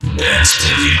Dance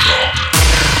till you drop.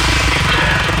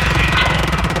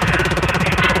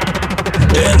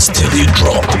 Dance till you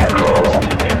drop.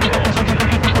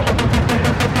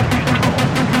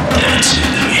 Dance in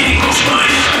the meaning of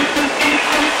life.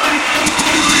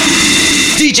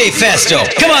 DJFESTO.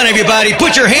 Come on, everybody,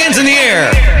 put your hands in the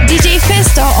air.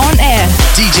 DJFESTO on air.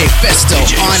 DJFESTO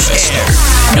on air.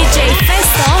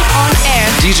 DJFESTO on air.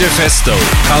 DJFESTO,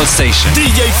 Pal Station.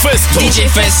 DJFESTO.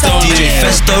 DJFESTO.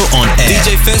 DJFESTO on air.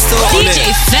 DJFESTO on air.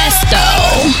 DJFESTO.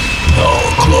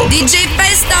 PALCLUB.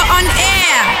 DJFESTO on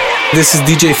air. This is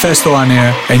DJFESTO on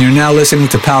air, and you're now listening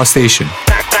to Pal Station.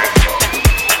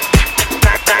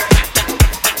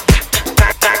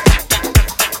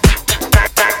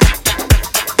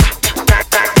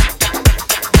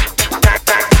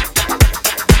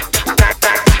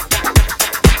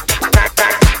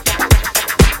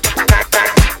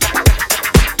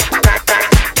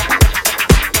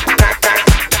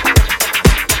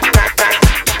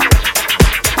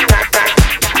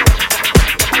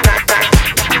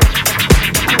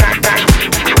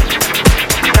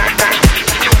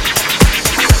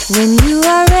 When you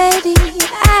are ready,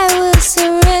 I will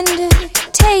surrender.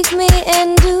 Take me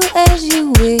and do as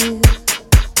you will.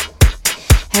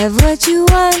 Have what you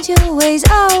want, your way's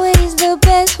always the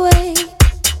best way.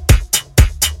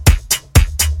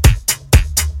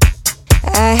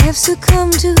 I have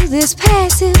succumbed to this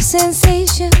passive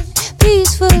sensation,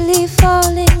 peacefully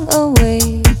falling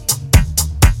away.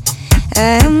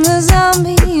 I am the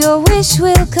zombie, your wish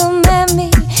will command me.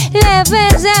 Laugh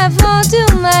as I fall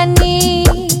to my knees.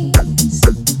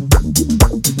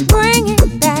 Bring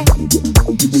it back,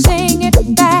 sing it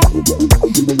back.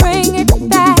 Bring it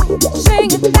back,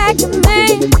 sing it back to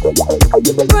me.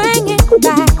 Bring it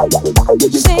back,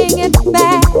 sing it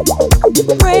back.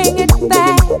 Bring it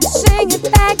back, sing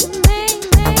it back to me.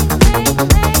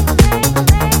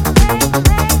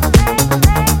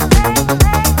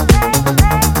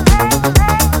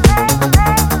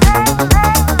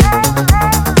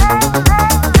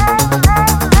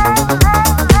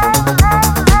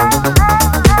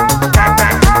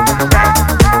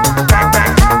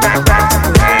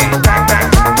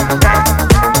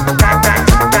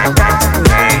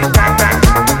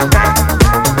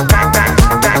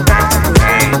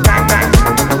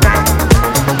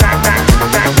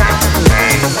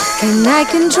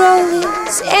 Control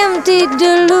this empty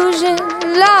delusion,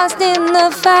 lost in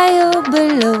the fire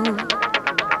below.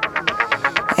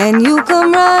 And you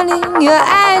come running, your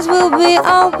eyes will be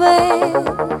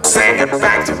open. Sing it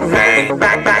back to me,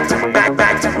 back to me,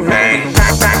 back to me.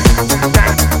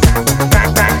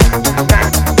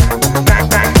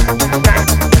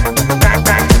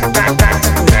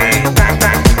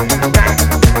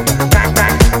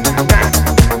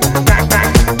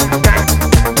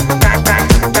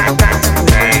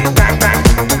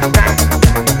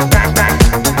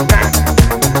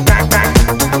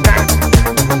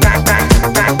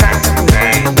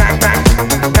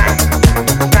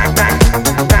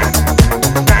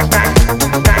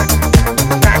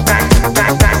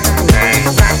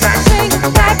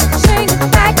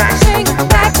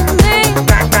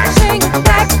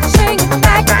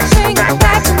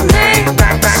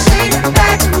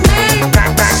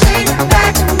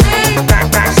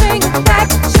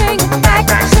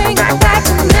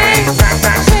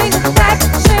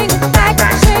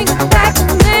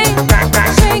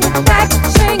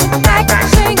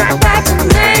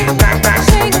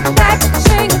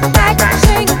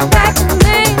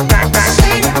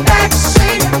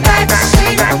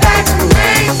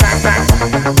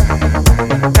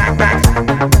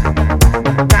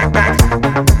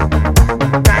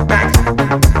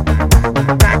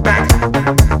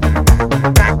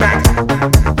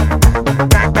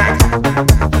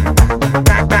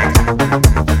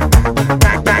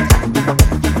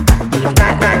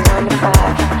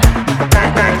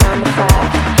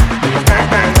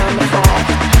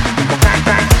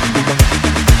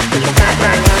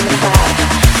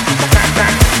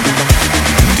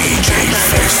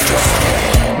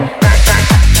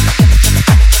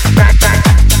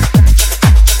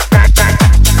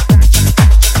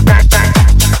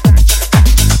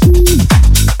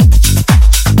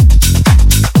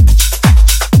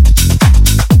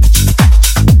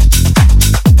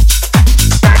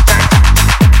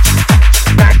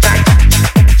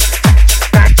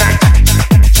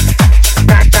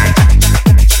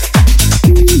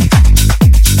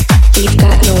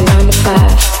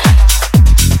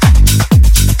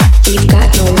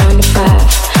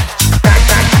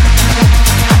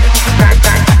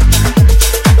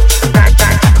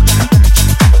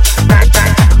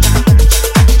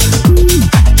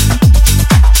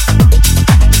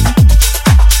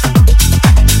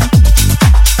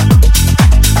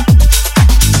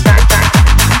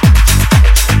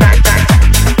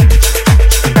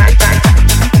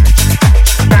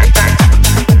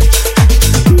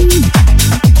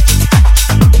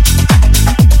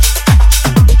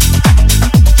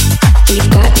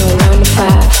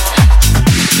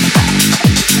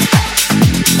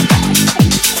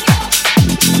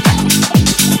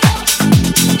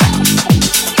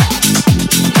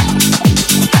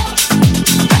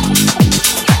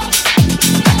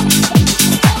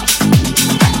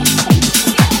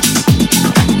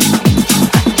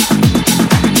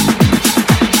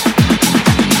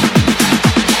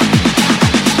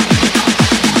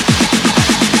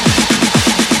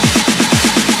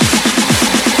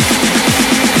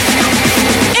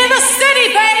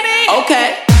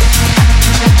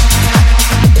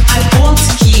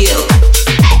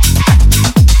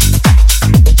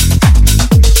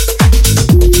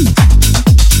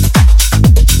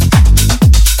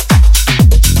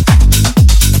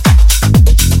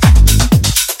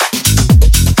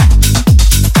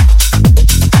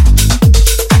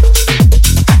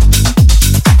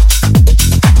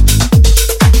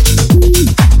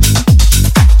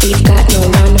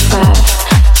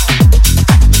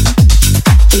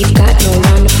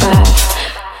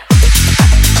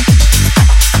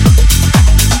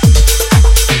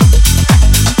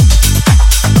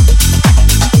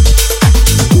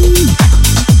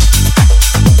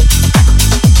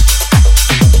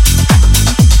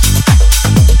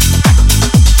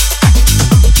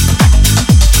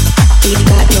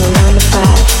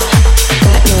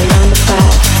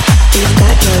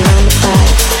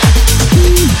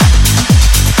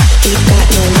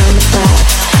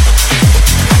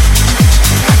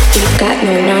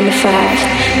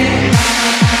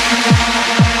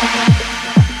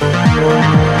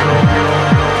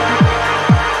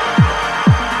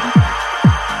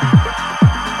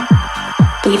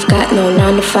 We've got no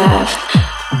 9 to 5.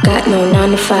 Got no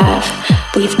 9 to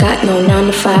 5. We've got no 9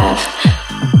 to 5.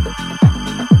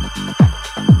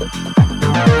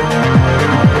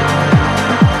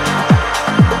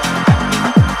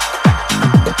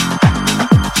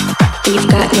 We've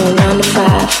got no 9 to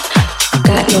 5.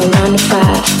 Got no 9 to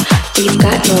 5. We've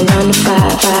got no 9 to 5.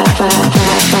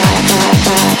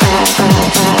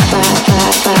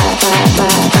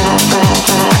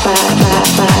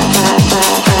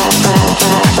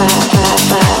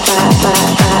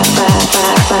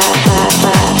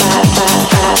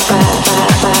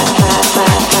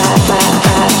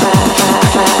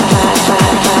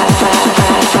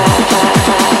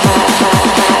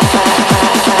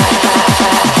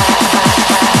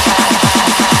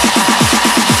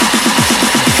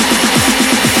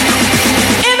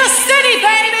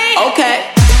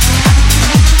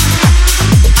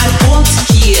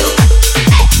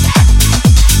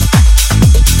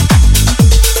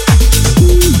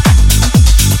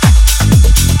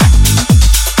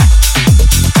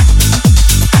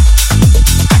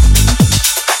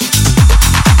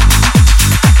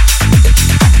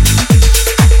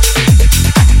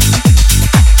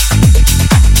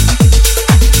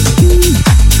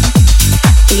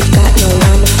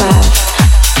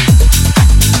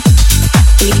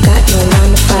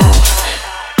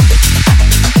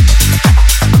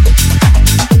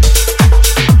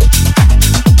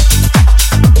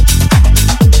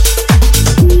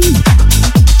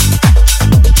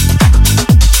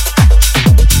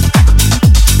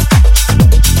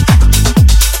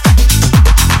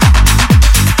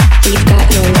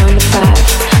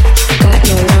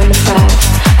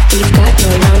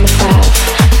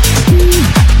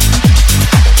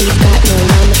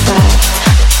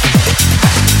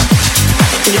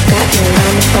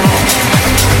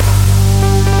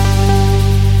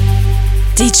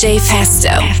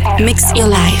 DJFESTO. Mix your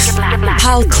life.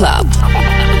 PALCLUB.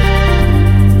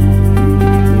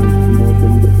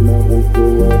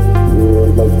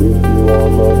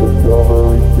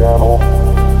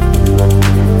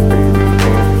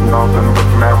 Nothing but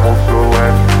mammals, so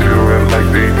let's do it like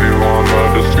they do on the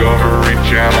Discovery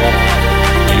Channel.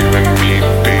 You and me,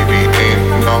 baby, ain't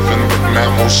nothing but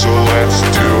mammals, so let's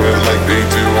do it like they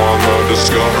do on the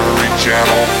Discovery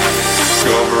Channel.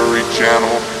 Discovery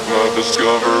Channel, the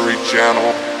Discovery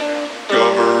Channel.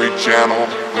 Discovery Channel,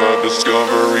 the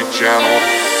Discovery Channel.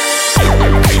 You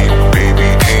and me, baby,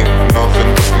 ain't nothing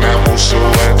but mammals, so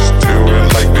let's do it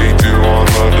like they do on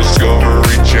the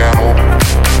Discovery Channel.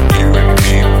 You and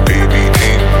me, baby,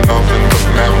 ain't nothing but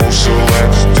mammals, so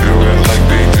let's do it like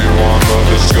they do on the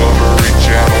Discovery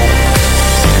Channel.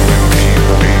 You and me,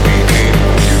 baby, ain't.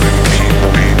 You and me,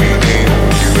 baby, ain't.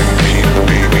 You and me,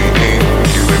 baby, ain't.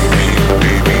 You and me, baby, ain't. You and me, you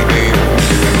and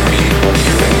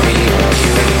me,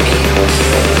 you and me,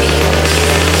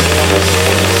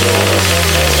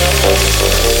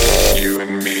 you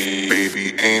and me, baby,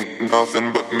 ain't nothing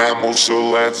but mammals, so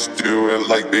let's do it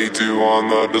like they do on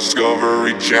the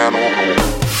Discovery Channel.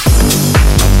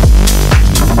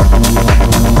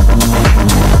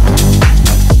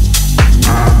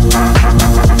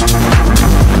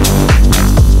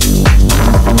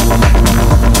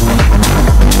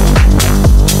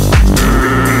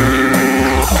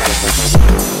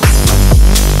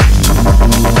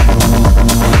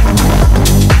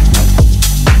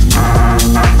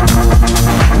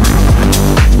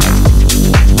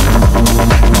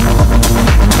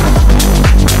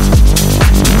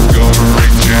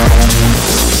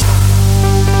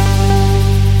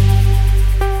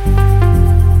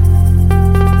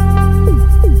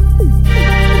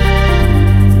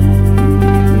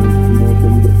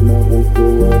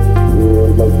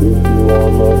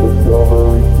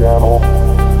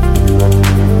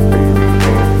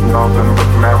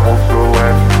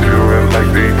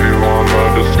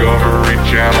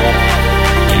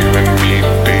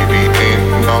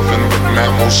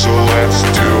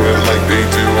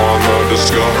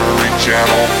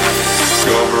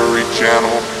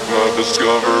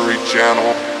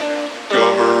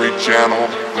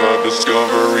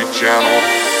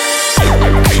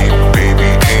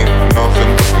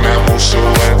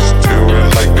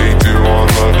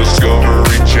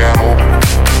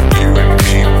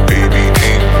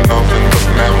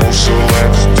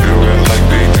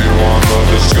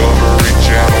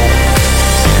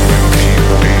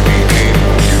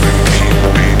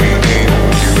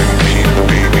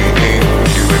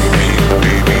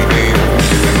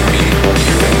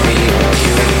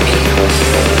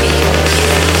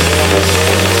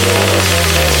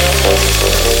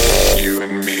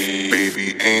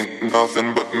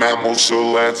 mammals,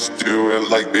 so let's do it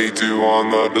like they do on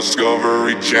the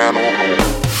Discovery Channel.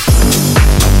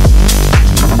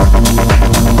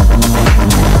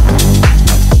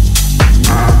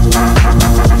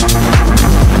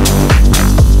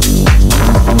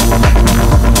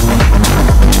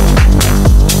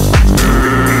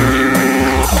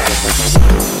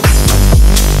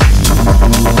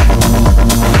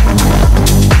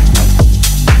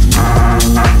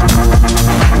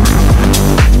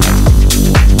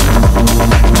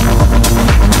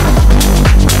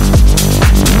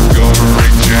 Discovery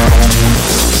Channel.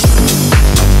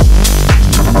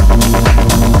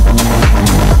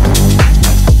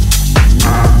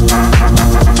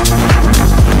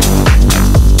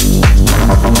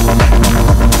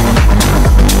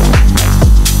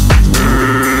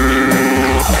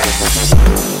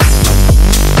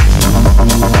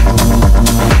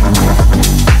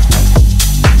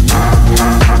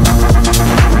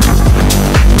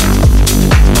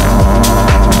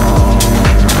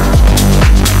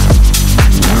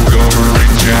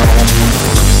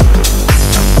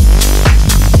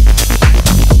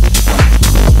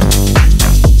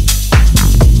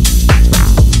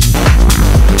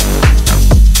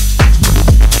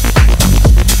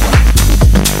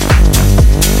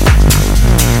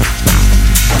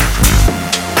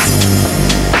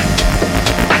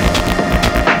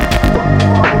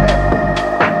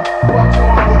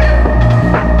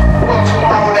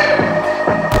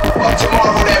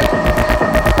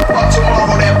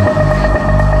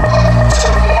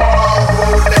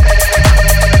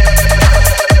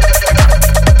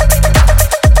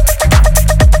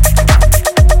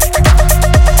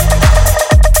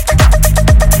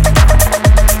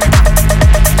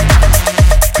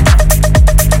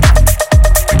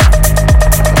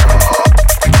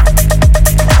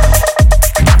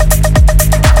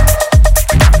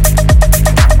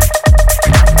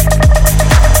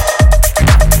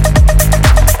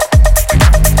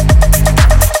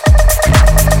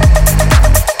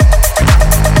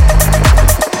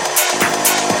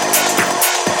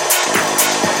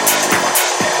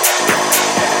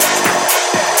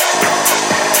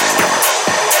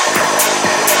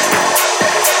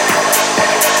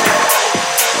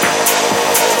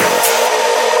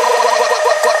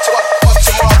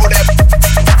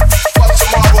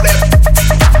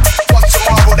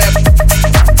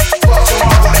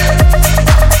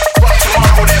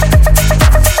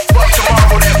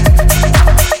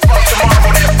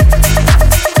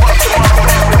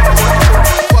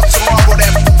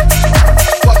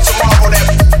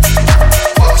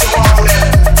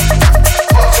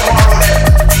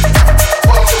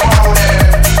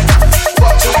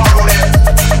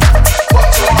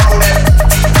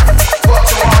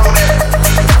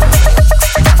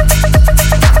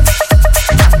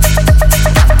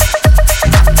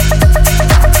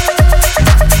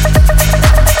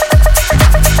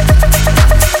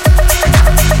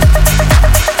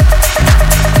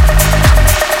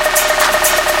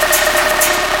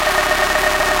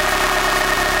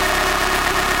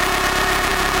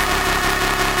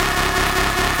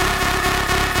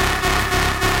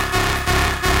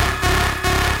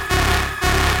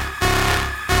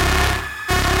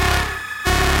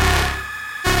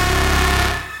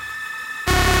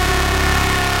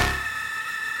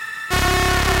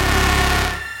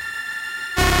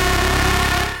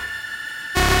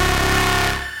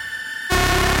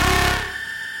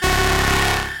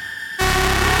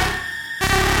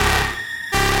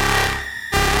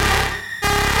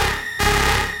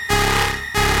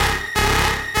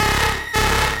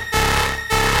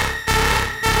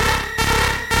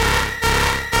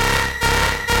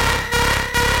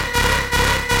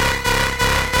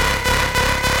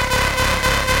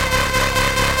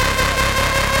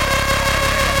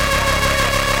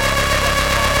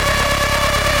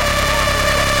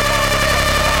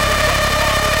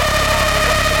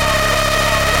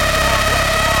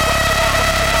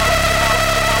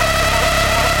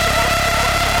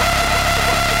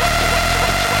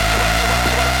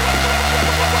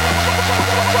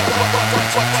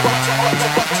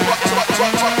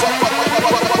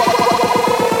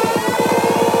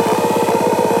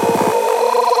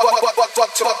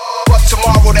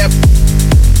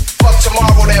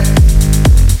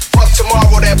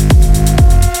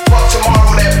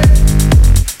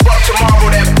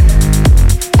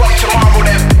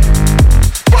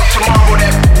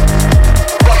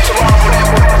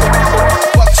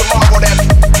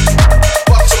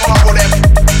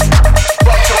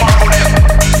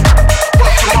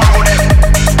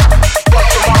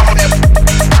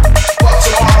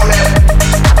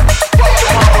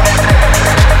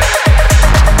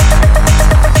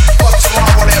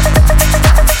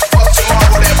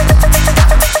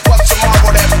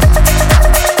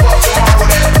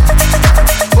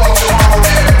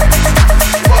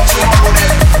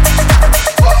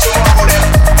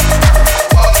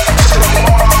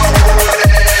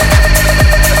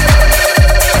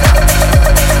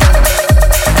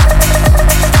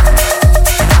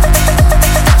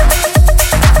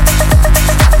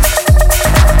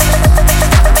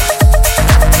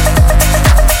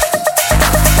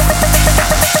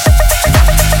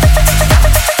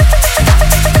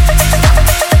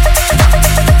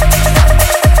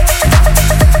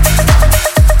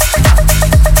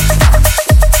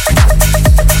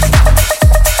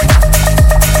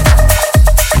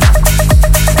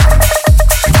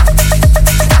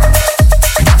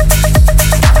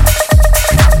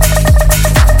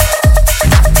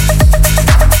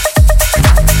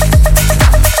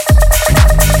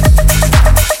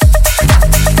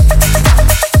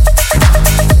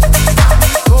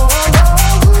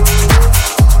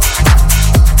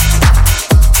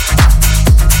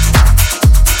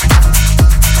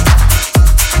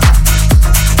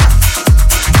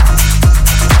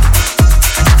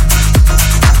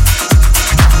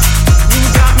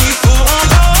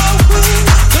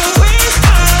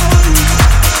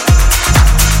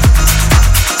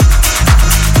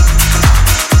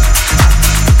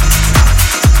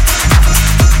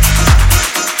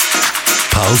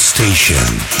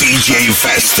 station.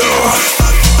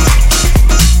 DJFESTO.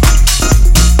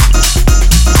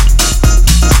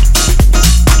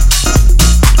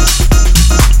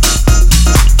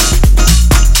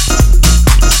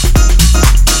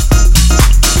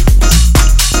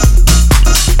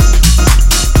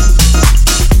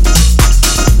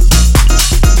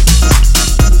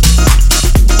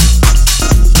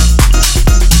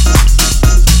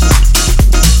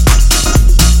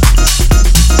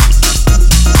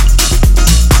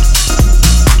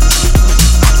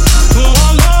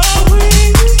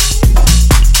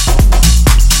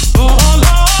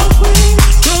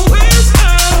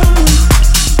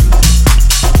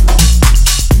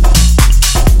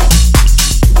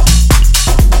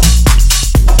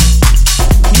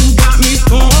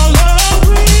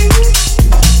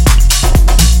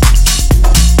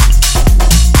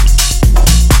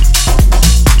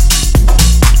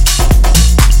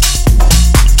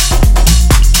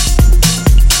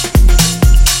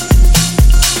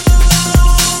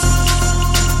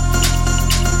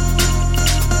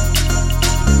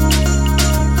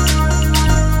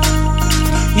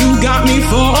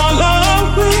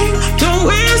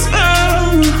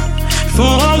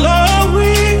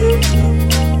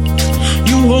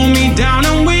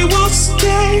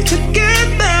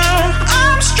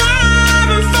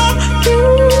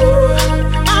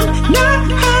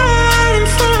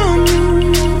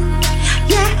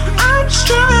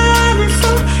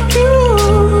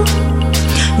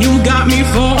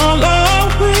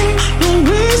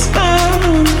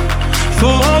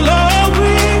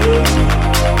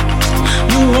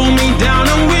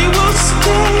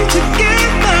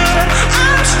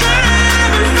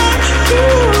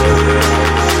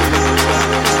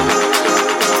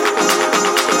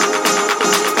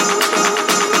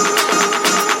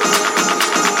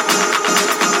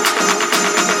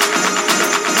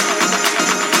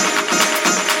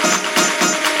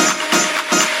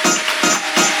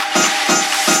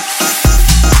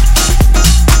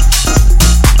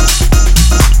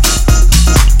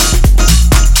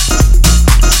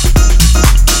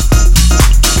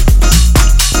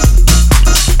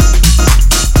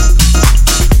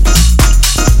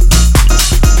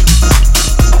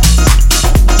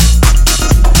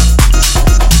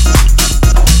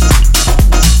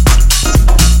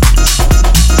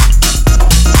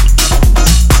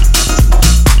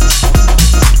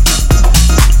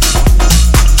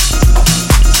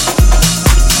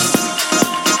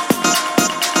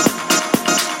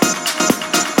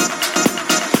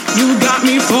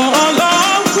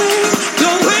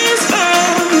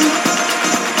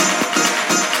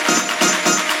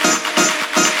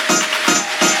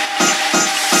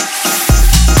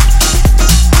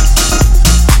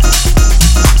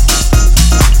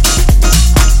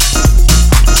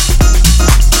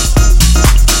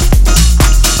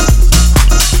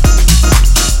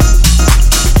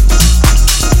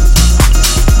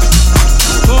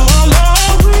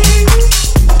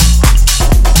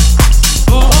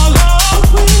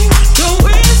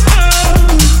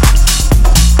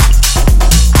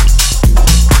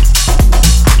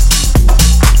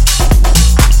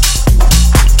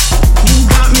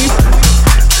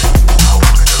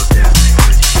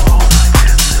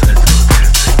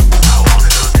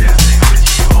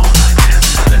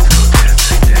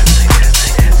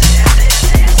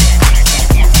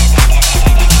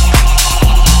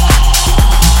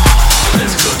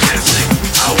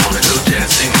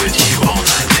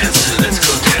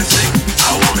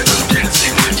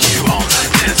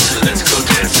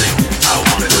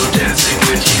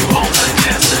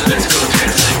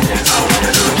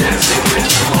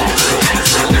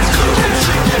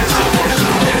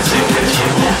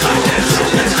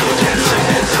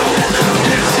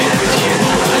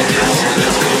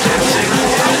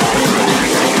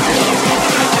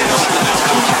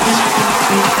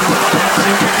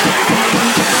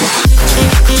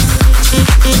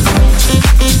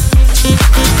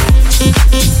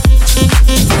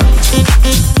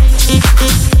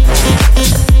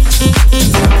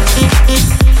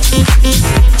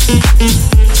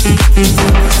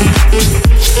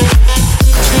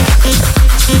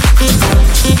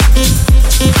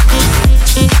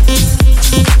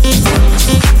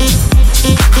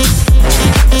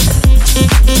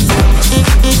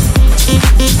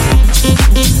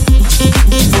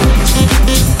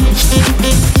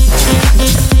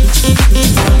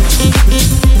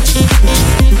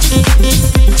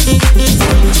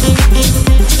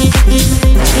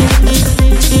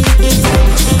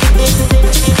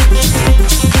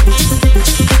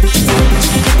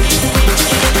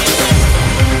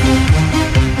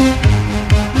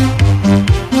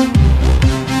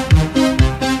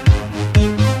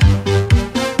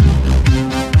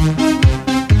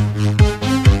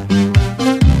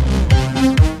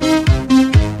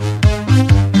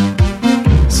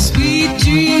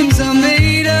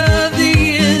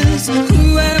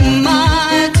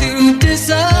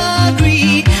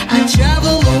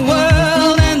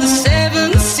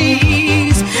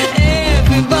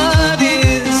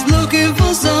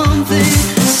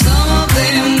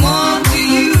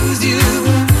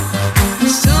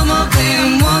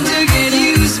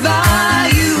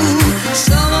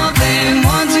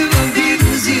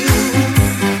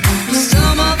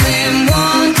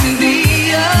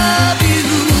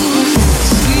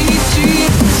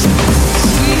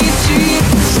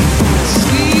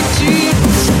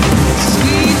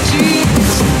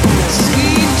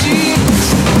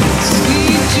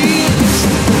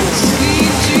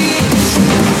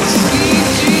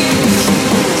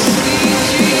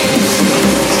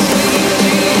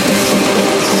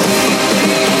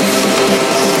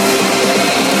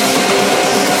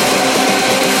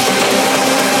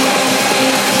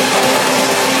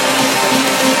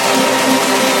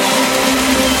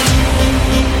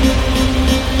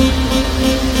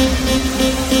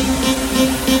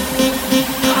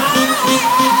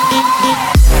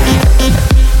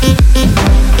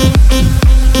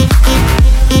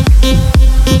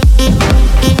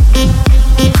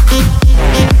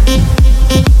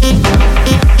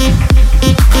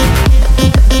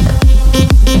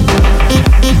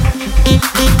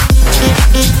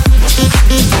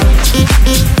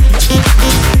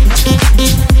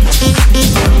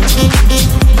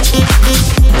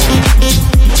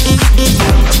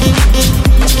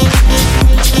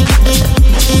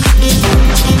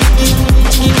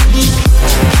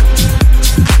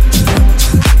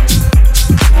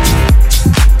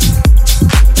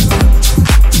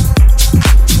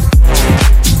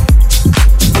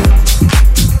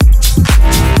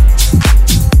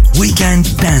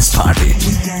 Weekend Dance Party.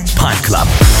 PALCLUB.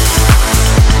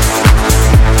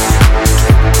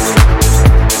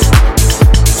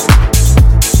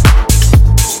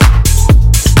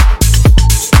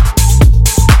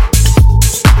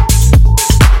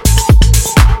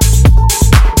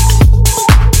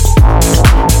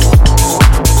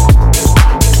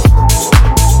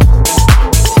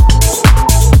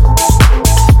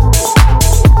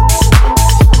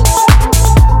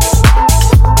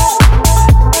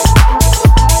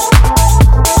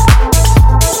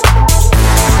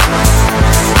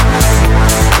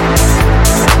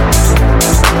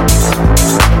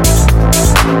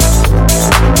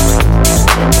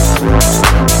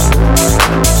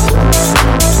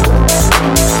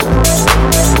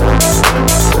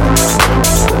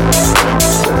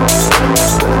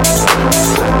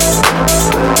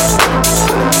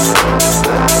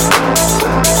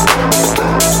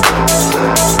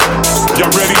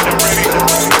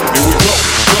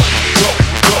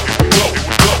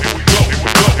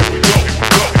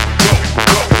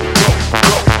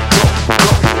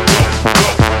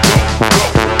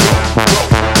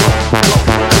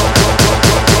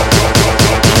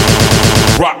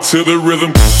 To the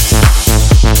rhythm.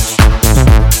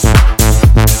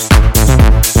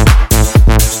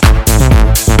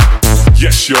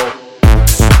 Yes, yo.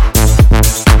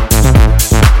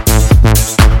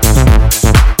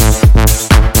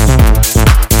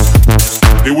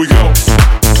 Here we go.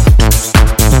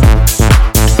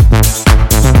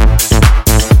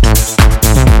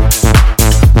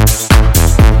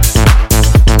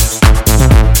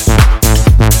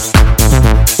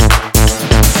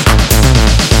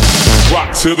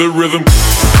 To the rhythm.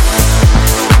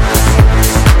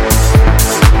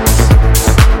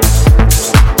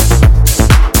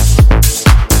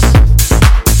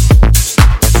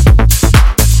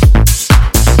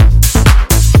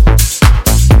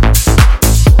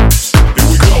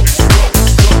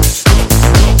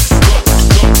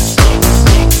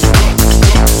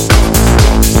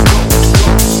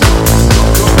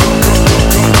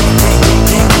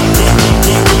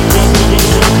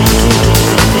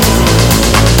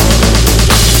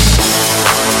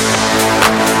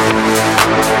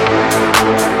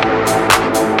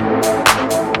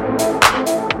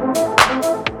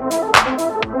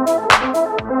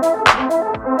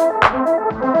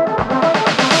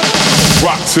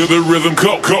 To the rhythm,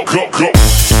 go, go, go, go.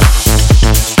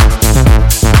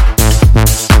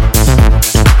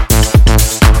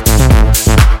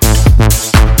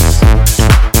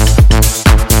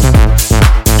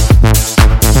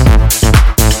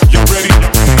 Y'all ready?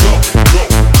 Go, go, go,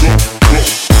 go.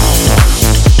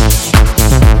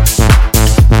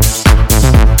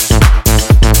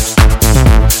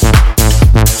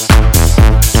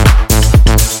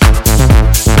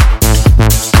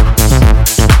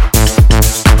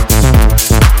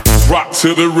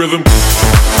 To the rhythm.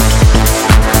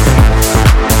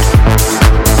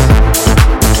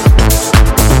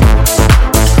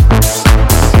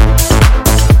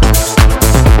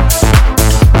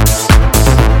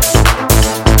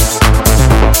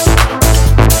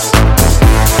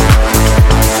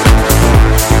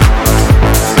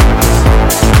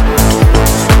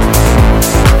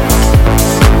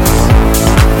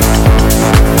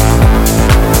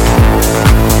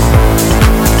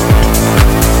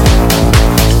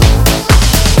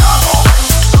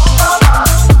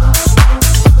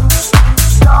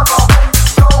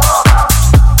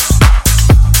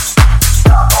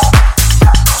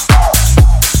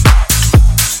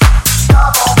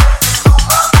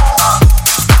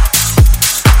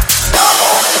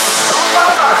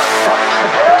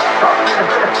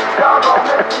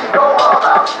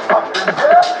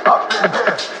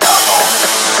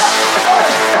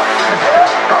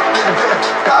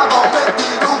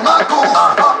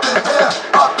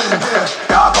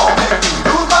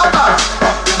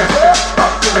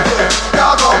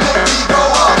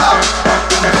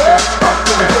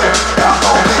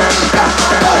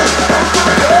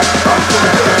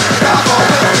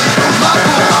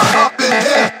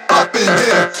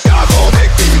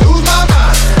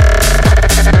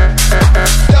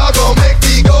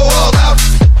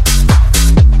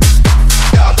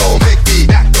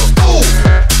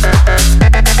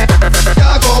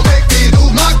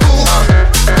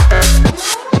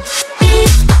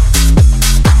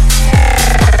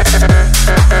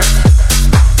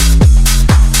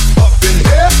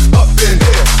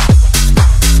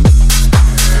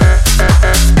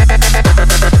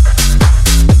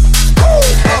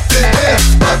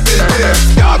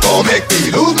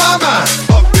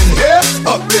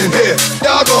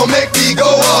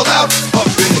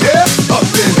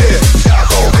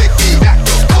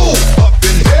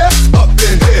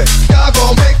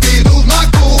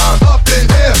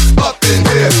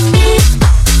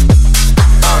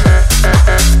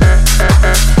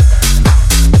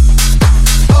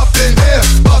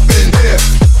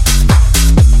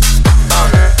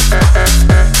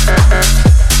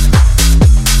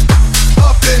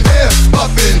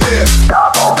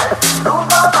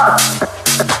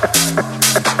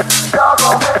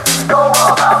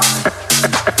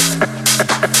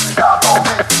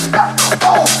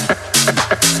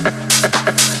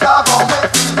 Y'all gon' make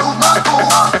me lose my cool.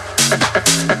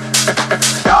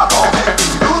 Y'all gon' make me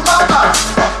lose my mind.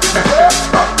 Up in here,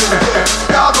 up in here.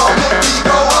 Y'all gon' make me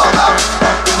go all out.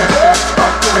 Up in here,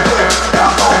 up in here.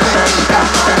 Y'all gon' make me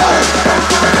act a fool. Up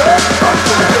in here, up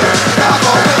in here. Y'all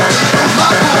gon' make me lose my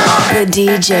cool. The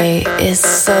DJ is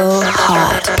so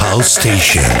hot. Pulse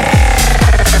Station.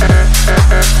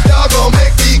 Y'all gon'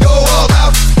 make me go all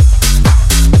out.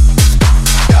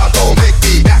 Y'all gon' make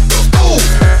me act a fool.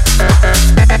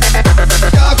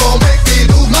 Y'all gon' make me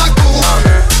lose my cool.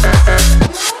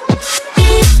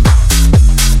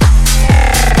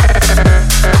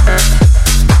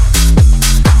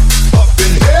 Up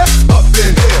in here, up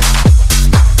in here.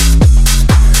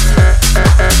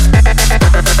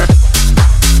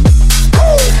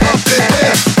 Woo! Up in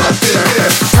here, up in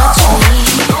here. Touch me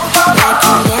like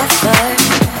you never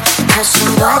touched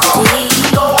somebody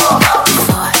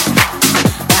before.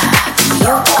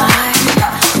 You are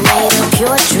made of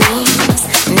pure dreams,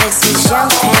 mixed with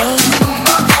champagne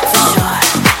for sure.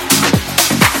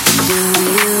 Do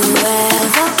you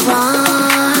ever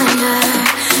wonder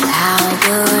how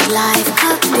good life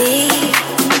could be?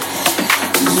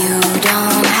 You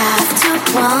don't have to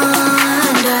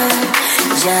wonder,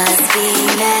 just be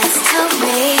next to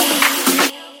me.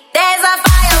 There's a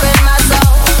fire in my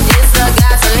soul, it's the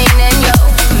gasoline in you,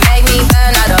 make me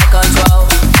burn out of control.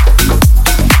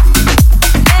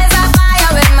 There's a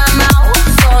fire in my mouth,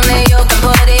 only you can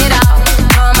put it out.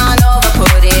 Come on over,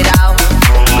 put it out.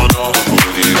 Come on over,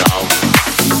 put it out.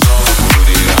 Over, put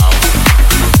it out.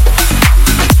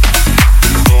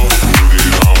 Over, put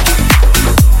it out.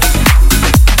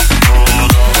 Come on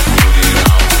over, put it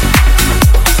out.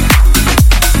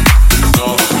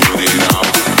 Over, put it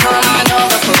out. Come on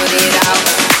over, put it out.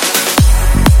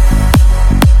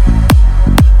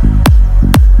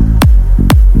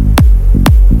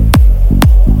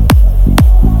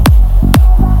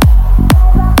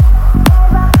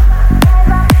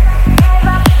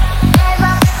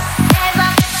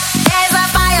 There's a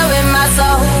fire in my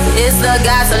soul, it's the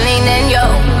gasoline in you,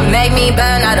 make me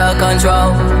burn out of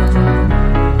control.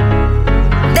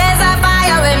 There's a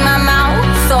fire in my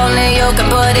mouth, only you can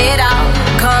put it out.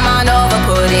 Come on over,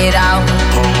 put it out.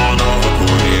 Come on over,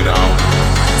 put it out.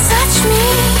 Touch me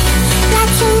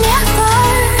like you never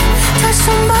touched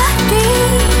somebody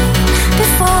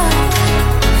before.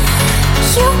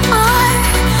 You are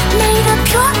made of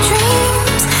pure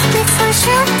dreams, mixed with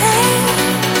champagne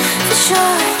for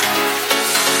sure.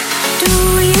 Do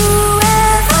you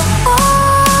ever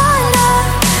wonder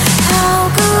how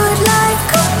good life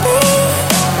could be?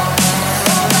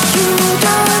 You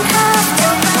don't have to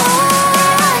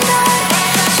wonder,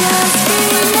 just be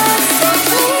next to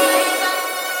me.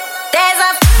 There's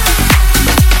a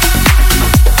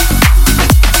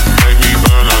Make me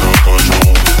burn out of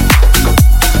control.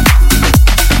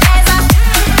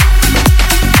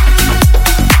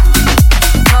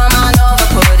 come on over,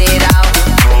 put it out.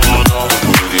 Come on over,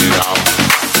 put it out.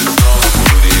 Over,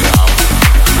 put it out.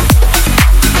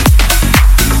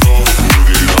 Over, put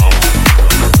it out.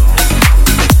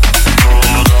 Come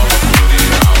on over, put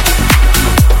it out.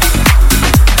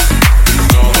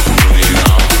 Over, put it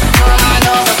out. Come on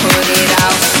over, put it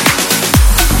out.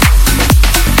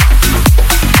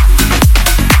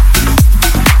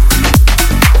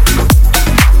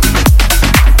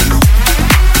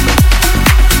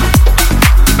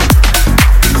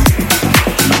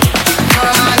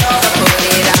 Come on over, put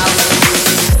it out.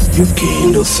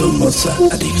 Yuki somoza,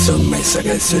 addiction mai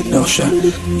sagesse noscia.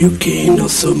 Yuki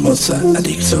somoza,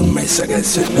 addiction mai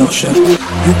sagesse noscia.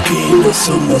 Yuki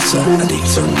somoza,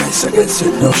 addiction mai sagesse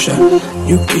noscia.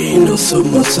 Yuki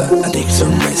somoza,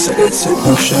 addiction mai sagesse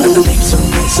noscia. Addiction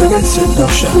mai sagesse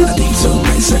noscia. Addiction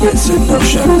mai sagesse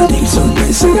noscia. Addiction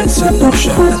mai sagesse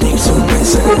noscia. Addiction mai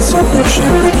sagesse noscia.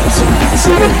 Addiction mai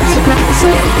sagesse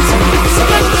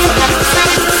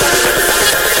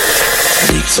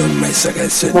Addiction mai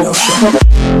sagesse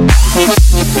noscia.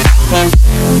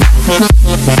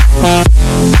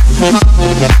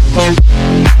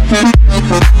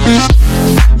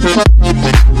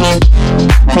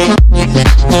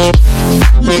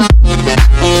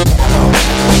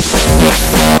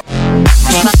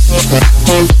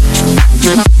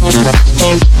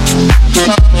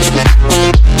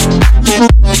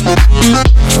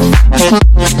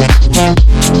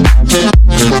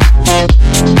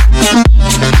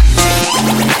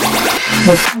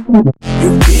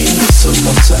 Yuki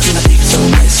somoza, addiction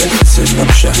mai sagesse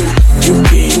noscia.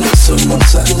 Yuki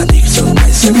somoza, addiction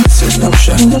mai sagesse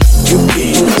noscia.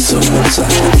 Yuki somoza,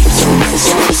 addiction mai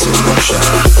sagesse noscia.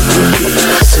 Yuki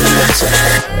somoza.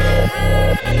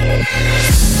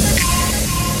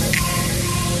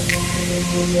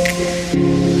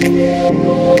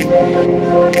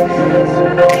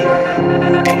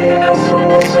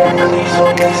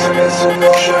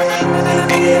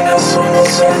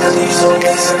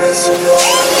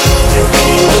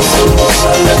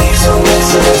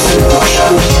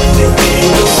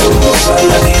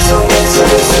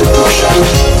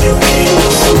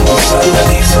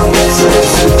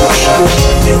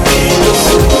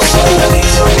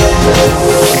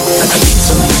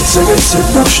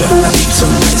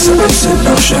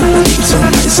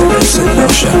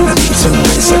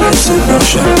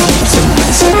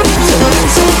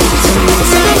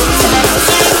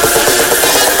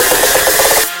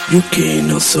 You can't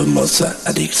know so much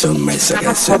addiction, my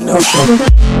second notion. You can't so much addiction,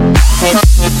 my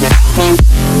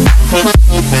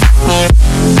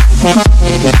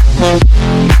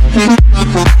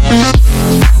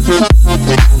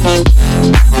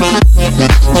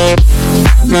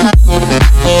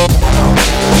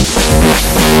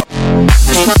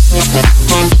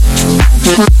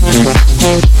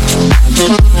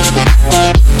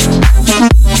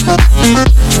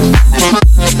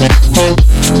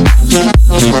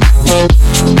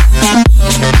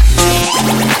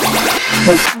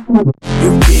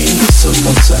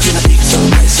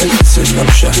second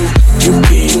notion. You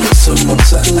can't so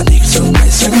much addiction, my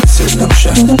second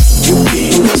notion. You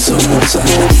can't so much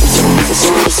addiction, my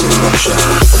second notion.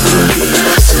 You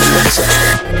can't so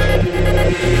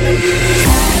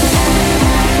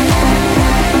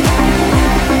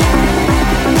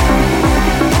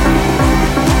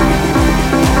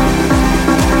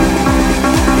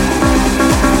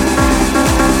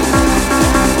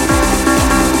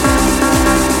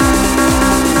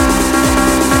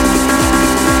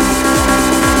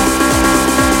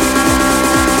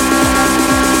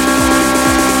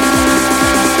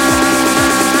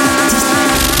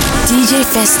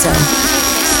DJFESTO.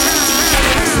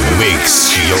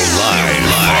 Mix your live.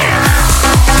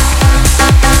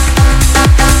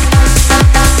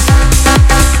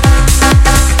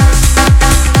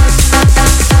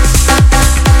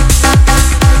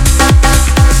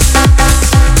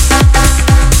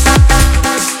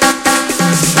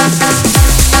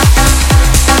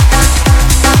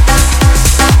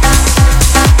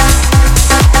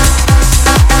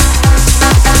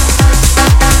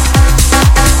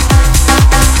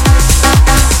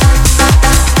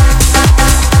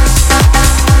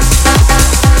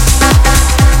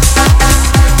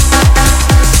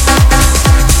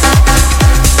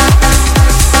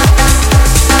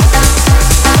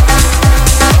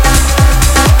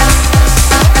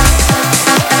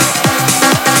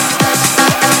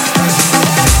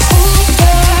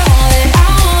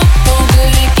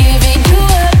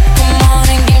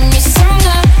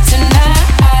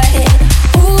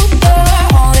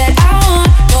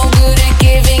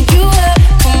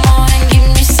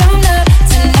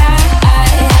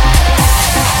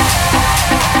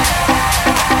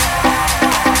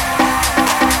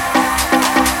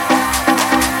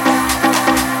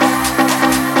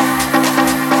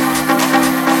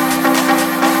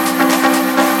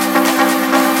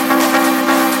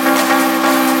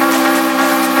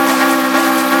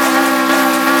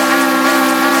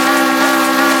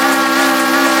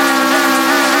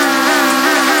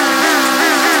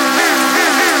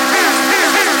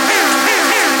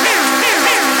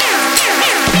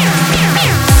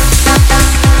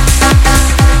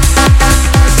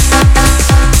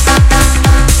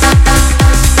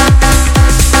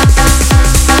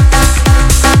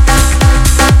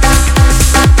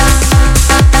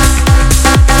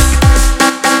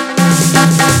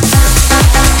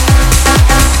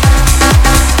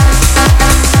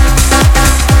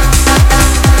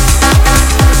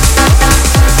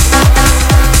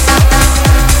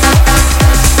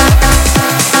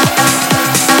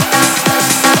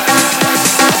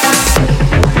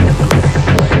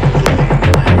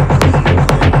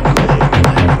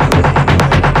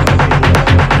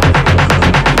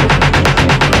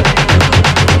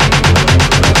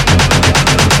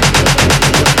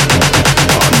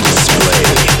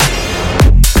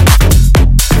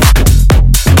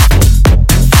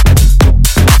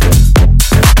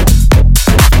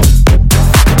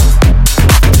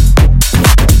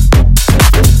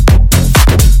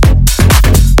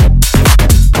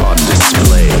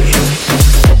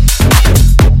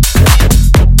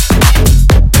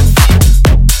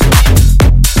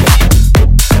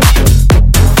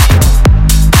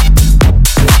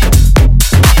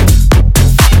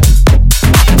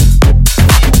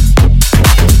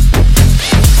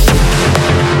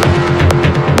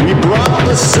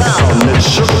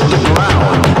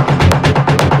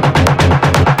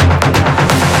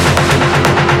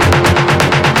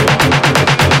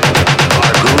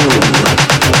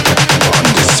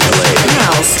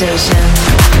 Station.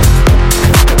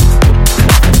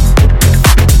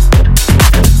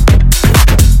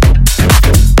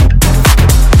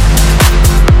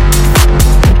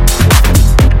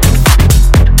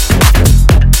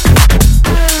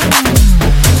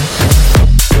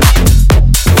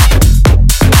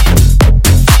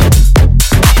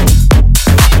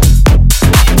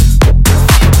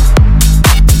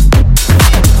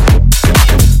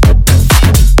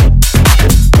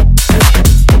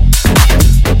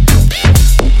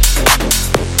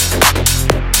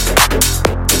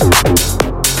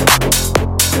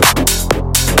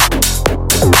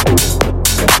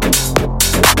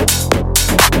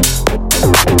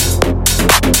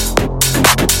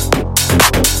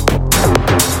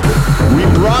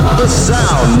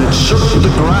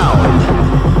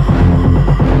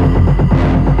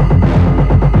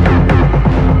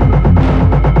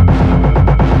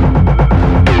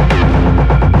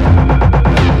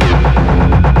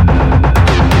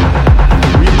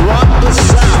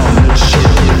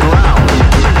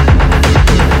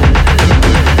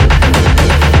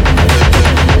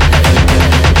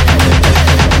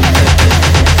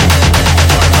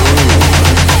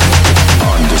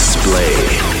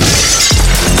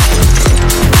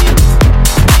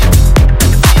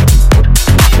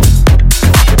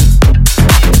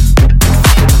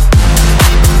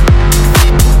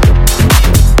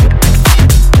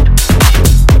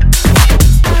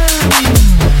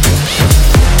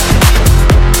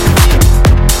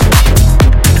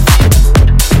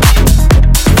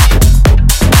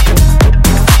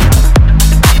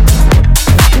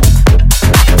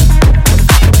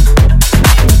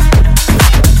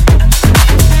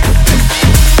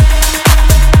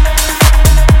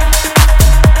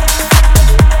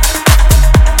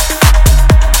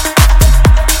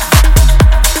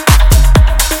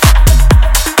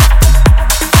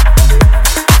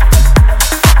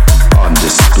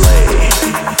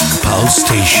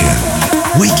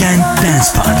 Weekend Dance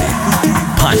Party.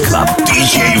 PALCLUB.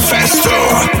 DJFESTO.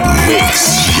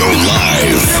 Mix your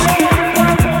life.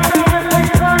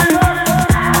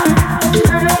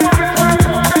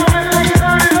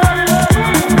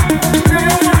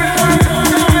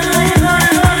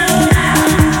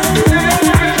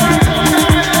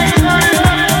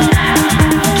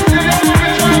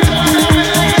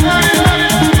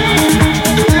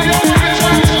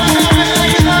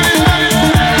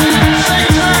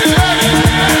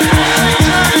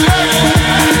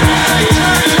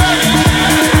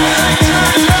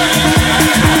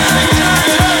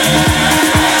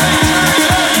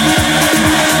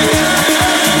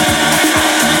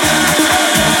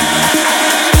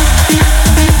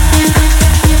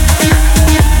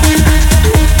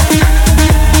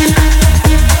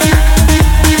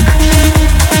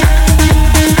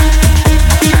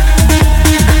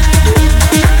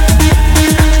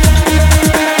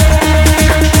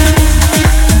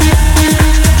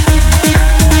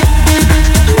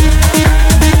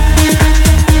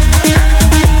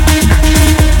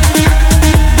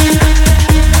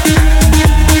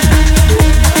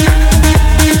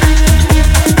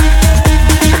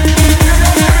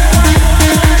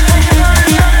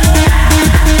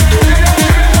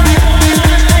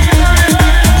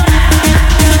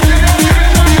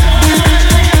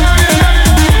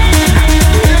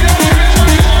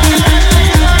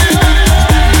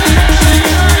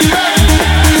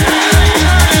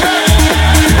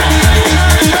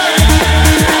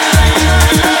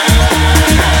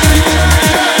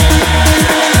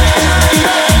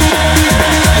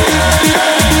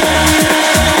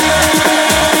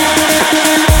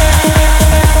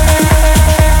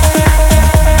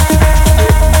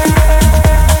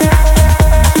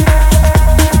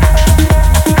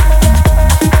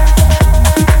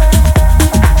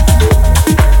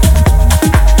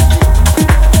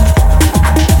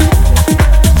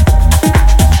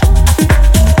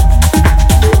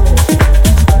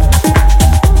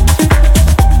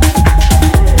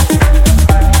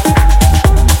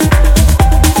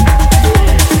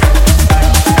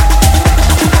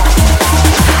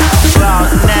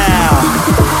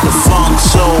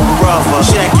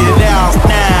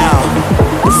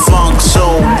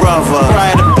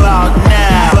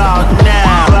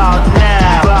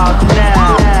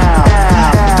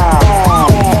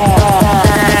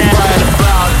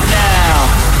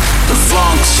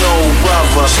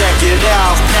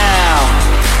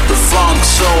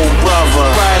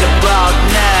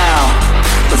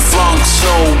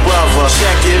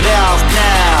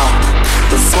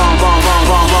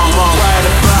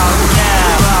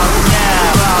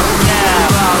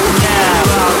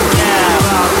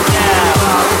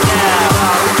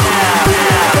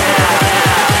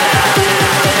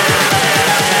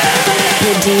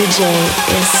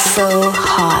 is so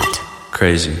hot.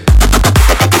 Crazy.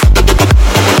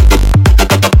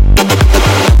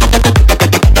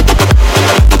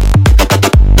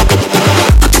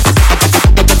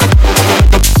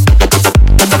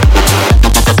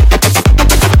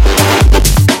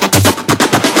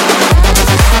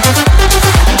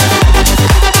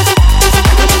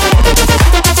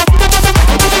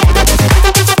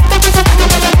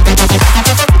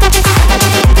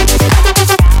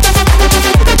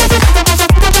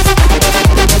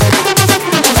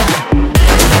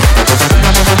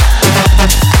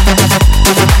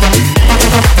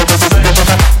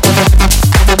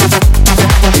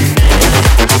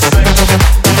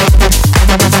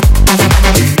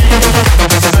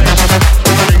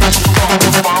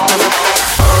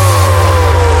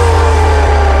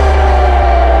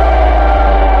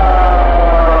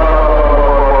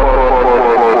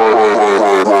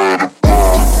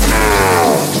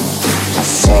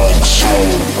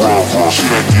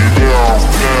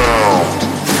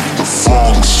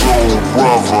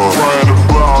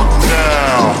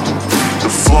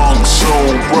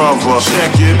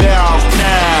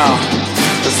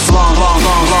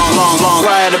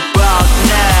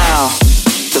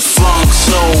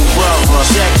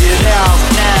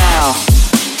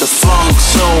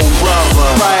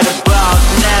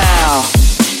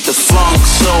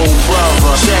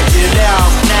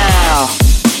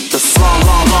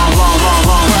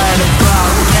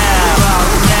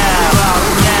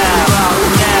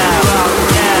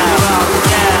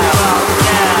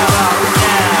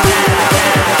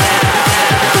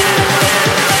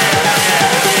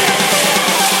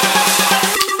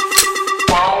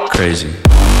 Crazy.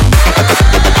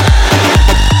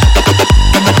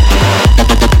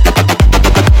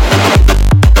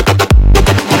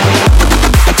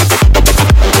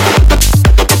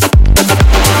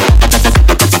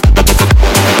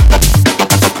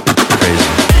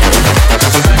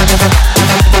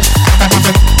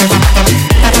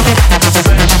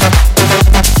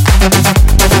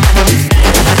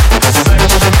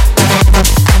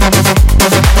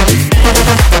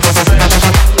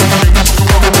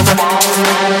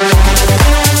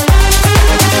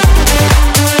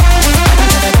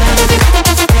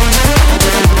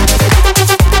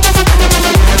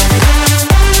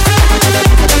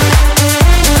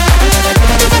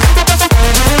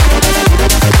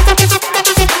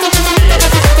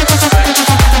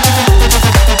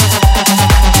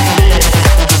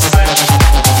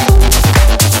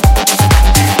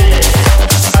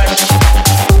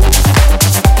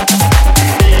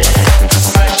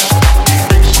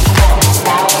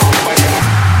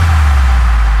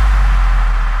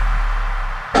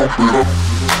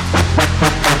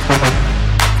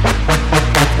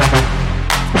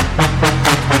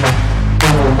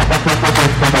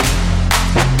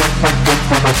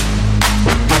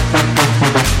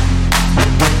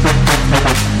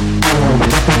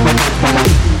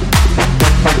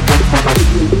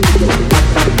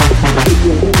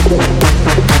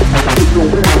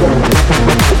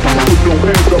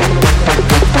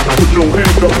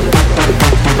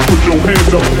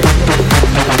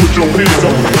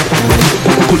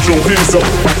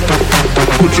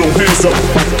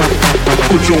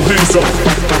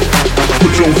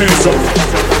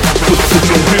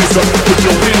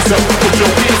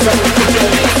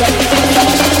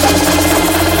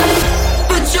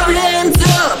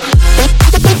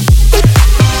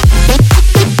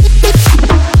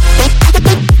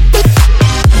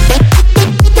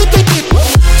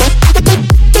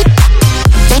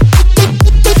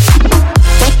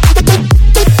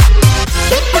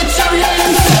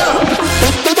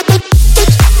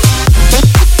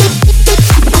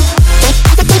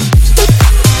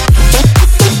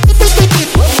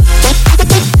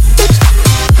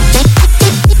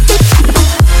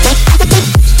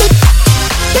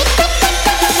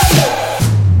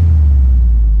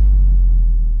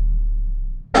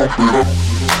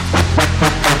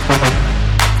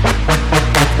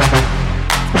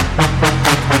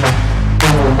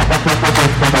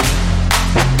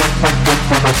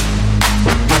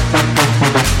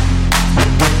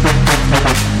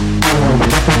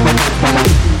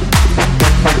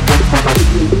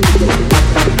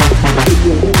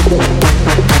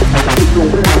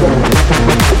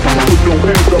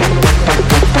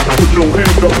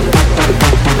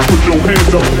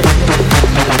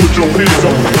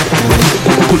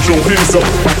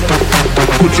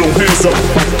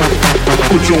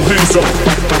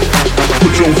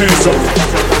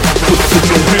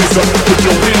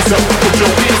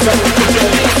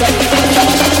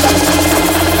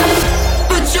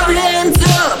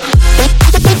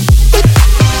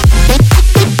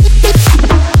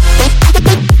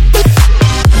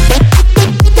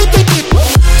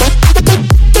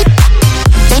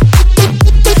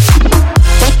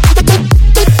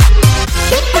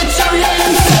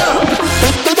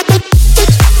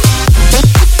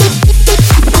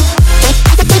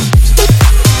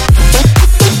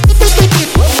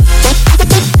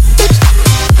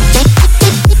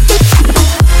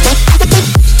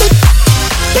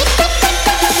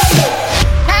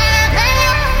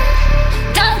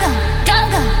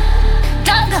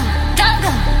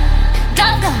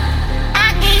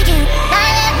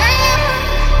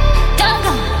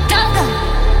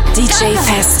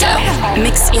 DJFESTO.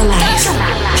 Mix your life.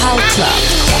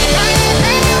 PALCLUB.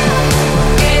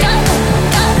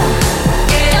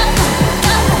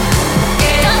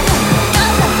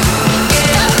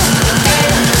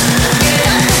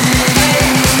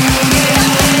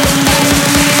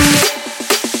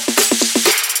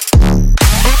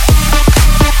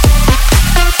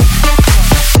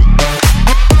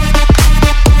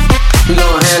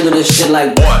 This shit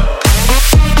like what?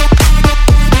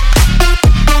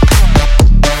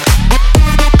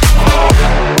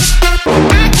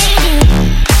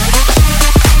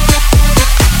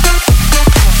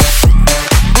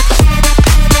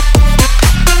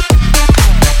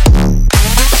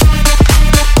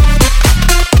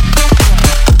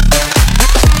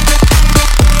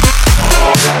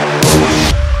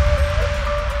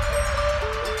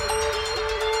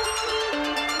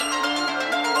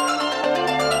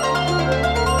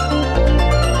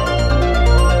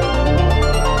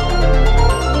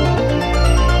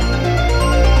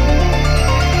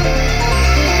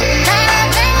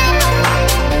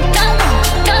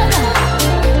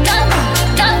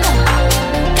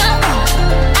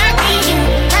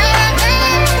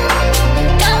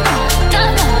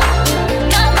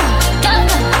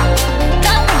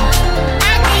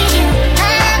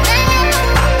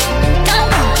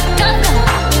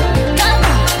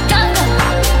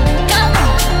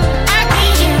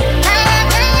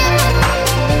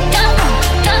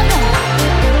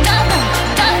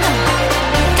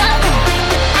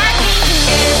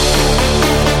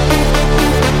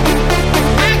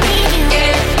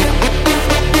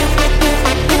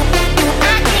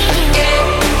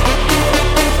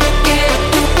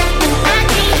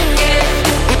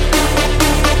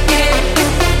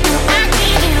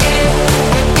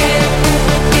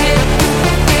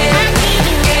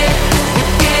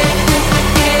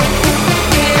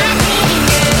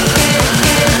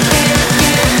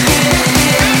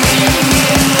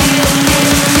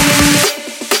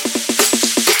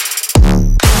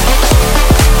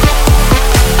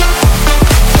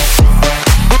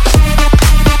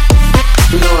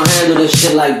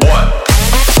 Shit like what?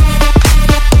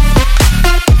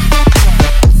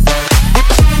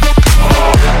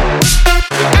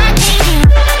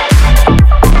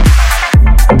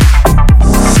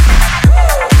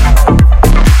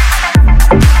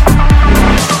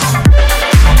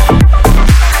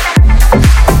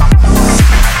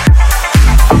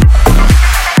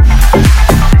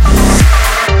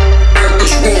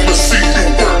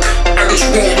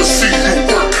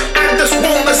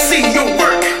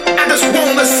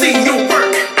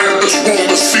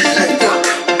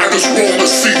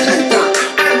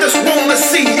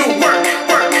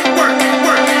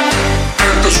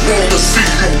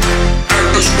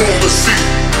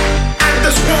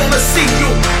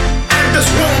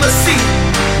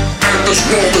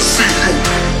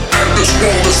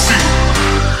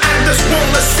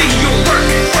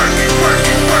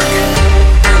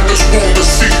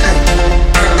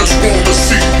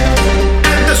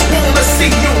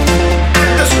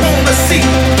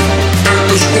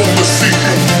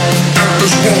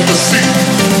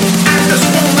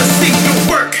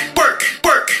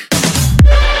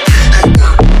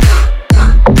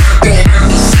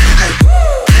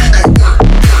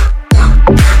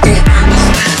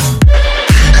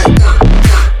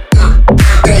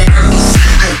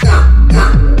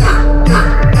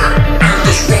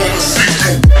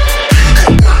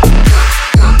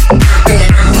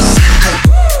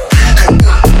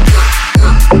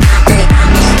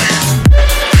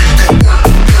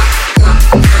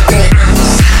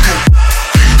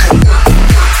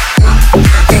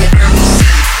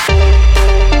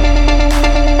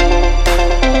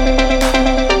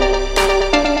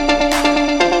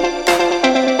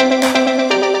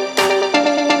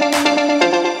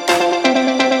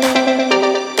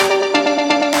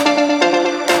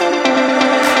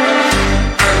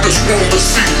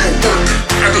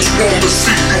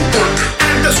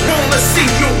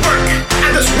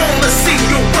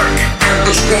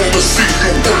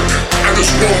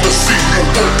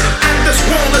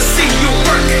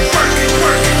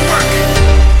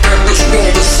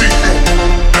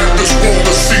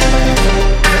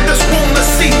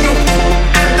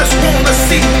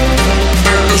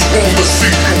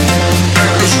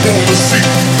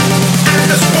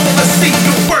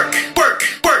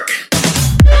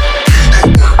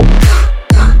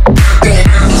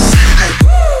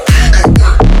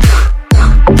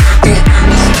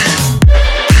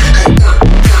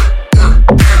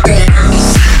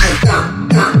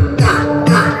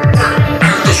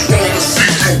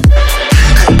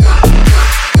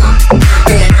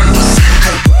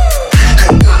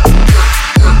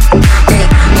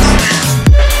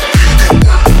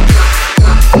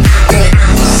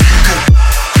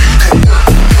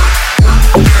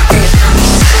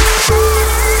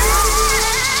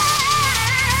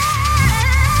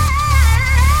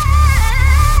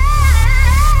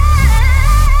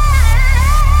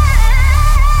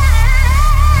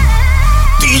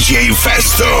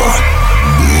 DJFESTO.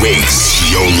 Mix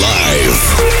your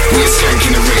life. We're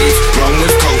skanking the rave. Wrong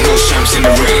with coke, no champs in the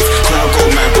rave.